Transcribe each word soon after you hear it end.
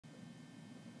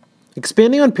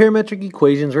Expanding on parametric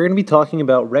equations, we're going to be talking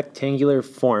about rectangular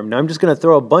form. Now I'm just going to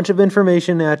throw a bunch of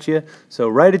information at you, so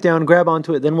write it down, grab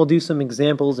onto it, then we'll do some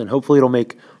examples and hopefully it'll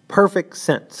make perfect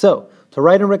sense. So, to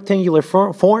write in rectangular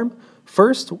form,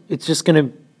 first it's just going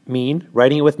to mean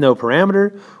writing it with no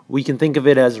parameter. We can think of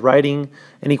it as writing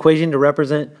an equation to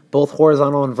represent both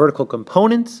horizontal and vertical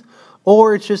components,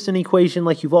 or it's just an equation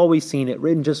like you've always seen it,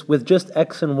 written with just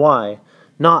x and y,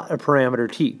 not a parameter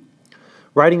t.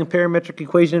 Writing a parametric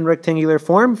equation in rectangular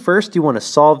form, first you want to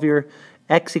solve your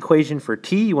x equation for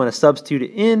t, you want to substitute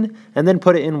it in, and then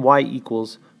put it in y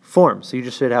equals form. So you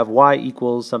just should have y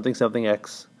equals something something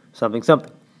x something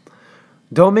something.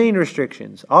 Domain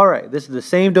restrictions. Alright, this is the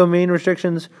same domain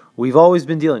restrictions we've always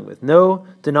been dealing with. No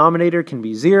denominator can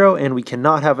be 0, and we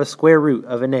cannot have a square root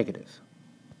of a negative.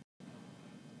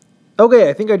 Okay,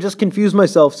 I think I just confused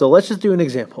myself, so let's just do an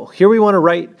example. Here we want to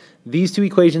write these two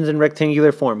equations in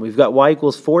rectangular form. We've got y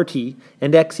equals 4t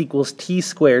and x equals t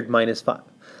squared minus 5.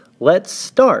 Let's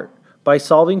start by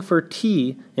solving for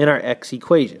t in our x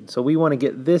equation. So we want to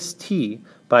get this t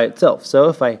by itself. So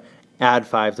if I add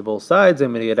 5 to both sides,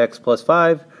 I'm going to get x plus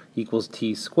 5 equals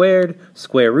t squared.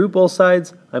 Square root both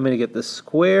sides, I'm going to get the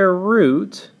square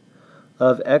root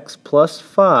of x plus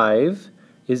 5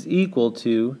 is equal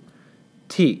to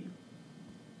t.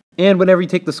 And whenever you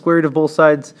take the square root of both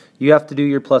sides, you have to do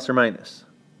your plus or minus.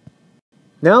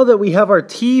 Now that we have our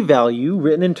t value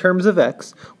written in terms of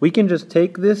x, we can just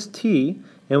take this t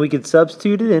and we can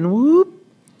substitute it in, whoop,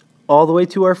 all the way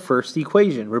to our first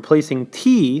equation, replacing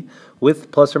t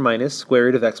with plus or minus square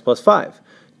root of x plus 5.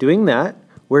 Doing that,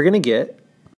 we're going to get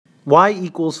y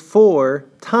equals 4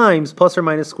 times plus or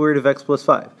minus square root of x plus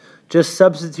 5, just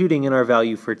substituting in our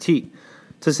value for t.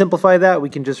 To simplify that, we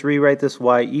can just rewrite this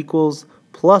y equals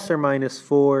plus or minus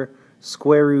 4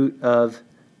 square root of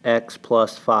x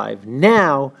plus 5.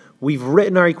 Now, we've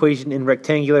written our equation in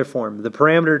rectangular form. The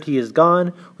parameter t is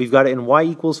gone, we've got it in y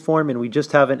equals form, and we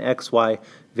just have an xy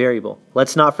variable.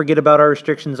 Let's not forget about our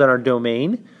restrictions on our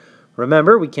domain.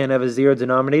 Remember, we can't have a 0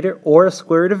 denominator or a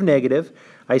square root of negative.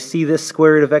 I see this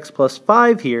square root of x plus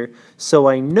 5 here, so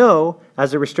I know,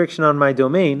 as a restriction on my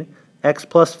domain, x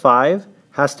plus 5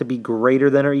 has to be greater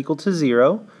than or equal to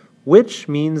 0, which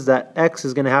means that x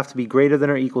is going to have to be greater than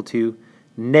or equal to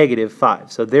negative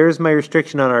 5. So there's my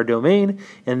restriction on our domain,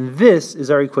 and this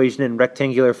is our equation in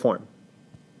rectangular form.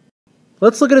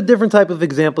 Let's look at a different type of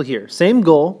example here. Same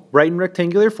goal, right in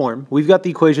rectangular form. We've got the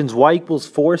equations y equals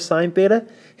 4 sine theta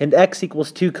and x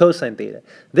equals 2 cosine theta.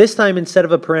 This time, instead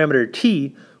of a parameter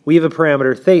t, we have a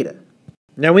parameter theta.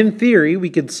 Now in theory,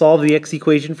 we could solve the x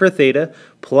equation for theta,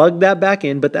 plug that back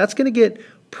in, but that's going to get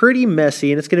pretty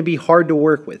messy and it's going to be hard to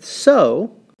work with.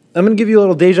 So, I'm going to give you a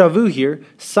little deja vu here.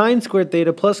 Sine squared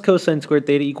theta plus cosine squared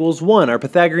theta equals 1, our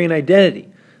Pythagorean identity.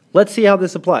 Let's see how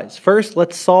this applies. First,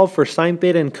 let's solve for sine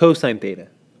theta and cosine theta.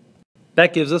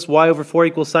 That gives us y over 4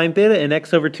 equals sine theta and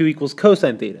x over 2 equals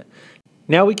cosine theta.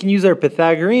 Now we can use our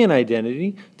Pythagorean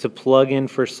identity to plug in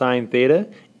for sine theta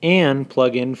and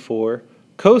plug in for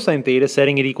cosine theta,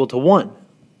 setting it equal to 1.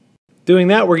 Doing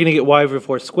that, we're going to get y over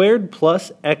 4 squared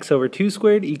plus x over 2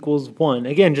 squared equals 1.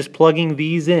 Again, just plugging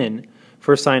these in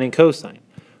for sine and cosine.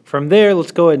 From there,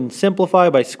 let's go ahead and simplify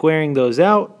by squaring those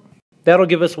out. That'll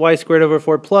give us y squared over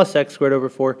 4 plus x squared over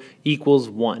 4 equals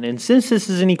 1. And since this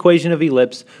is an equation of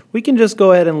ellipse, we can just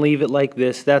go ahead and leave it like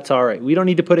this. That's all right. We don't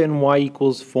need to put it in y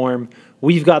equals form.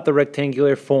 We've got the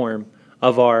rectangular form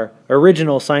of our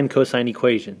original sine cosine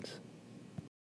equations.